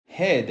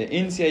Hey, the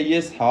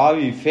NCIS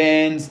Hawaii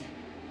fans,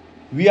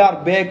 we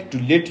are back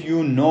to let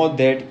you know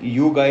that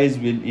you guys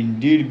will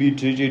indeed be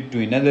treated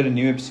to another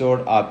new episode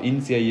of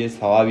NCIS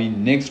Hawaii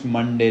next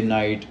Monday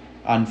night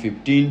on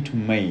 15th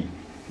May.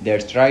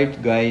 That's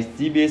right, guys,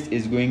 CBS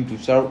is going to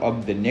serve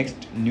up the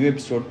next new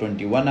episode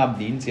 21 of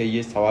the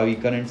NCIS Hawaii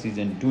current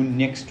season 2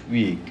 next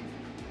week.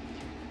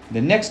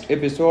 The next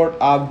episode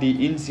of the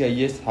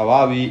NCIS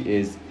Hawaii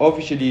is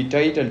officially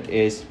titled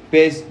as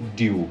Space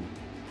Due.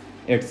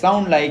 It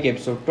sounds like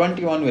episode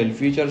 21 will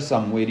feature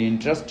some very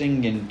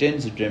interesting,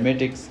 intense,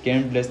 dramatic,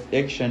 scandalous,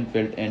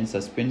 action-filled and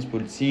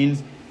suspenseful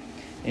scenes.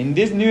 In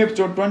this new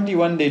episode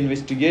 21, the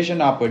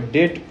investigation of a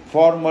dead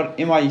former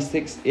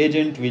MI6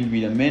 agent will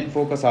be the main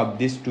focus of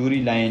this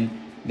storyline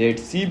that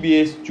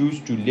CBS choose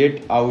to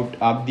let out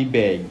of the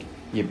bag.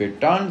 Yep,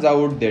 it turns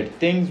out that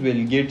things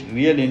will get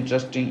real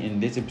interesting in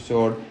this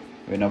episode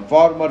when a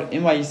former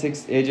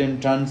MI6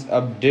 agent turns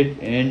up dead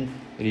and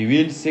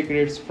reveals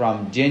secrets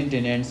from Jane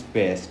Tennant's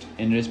past.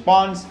 In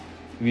response,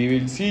 we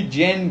will see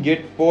Jane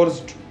get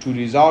forced to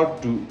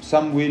resort to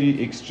some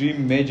very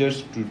extreme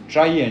measures to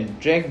try and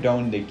track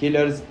down the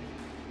killer's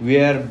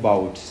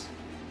whereabouts.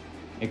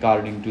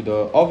 According to the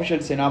official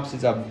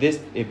synopsis of this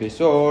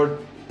episode,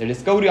 the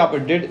discovery of a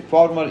dead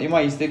former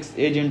MI6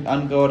 agent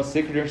uncovers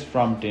secrets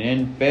from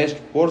Tennant's past,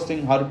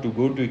 forcing her to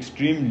go to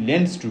extreme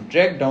lengths to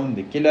track down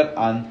the killer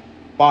on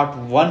Part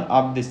 1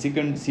 of the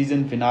second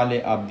season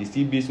finale of the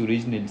CBS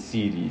original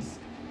series.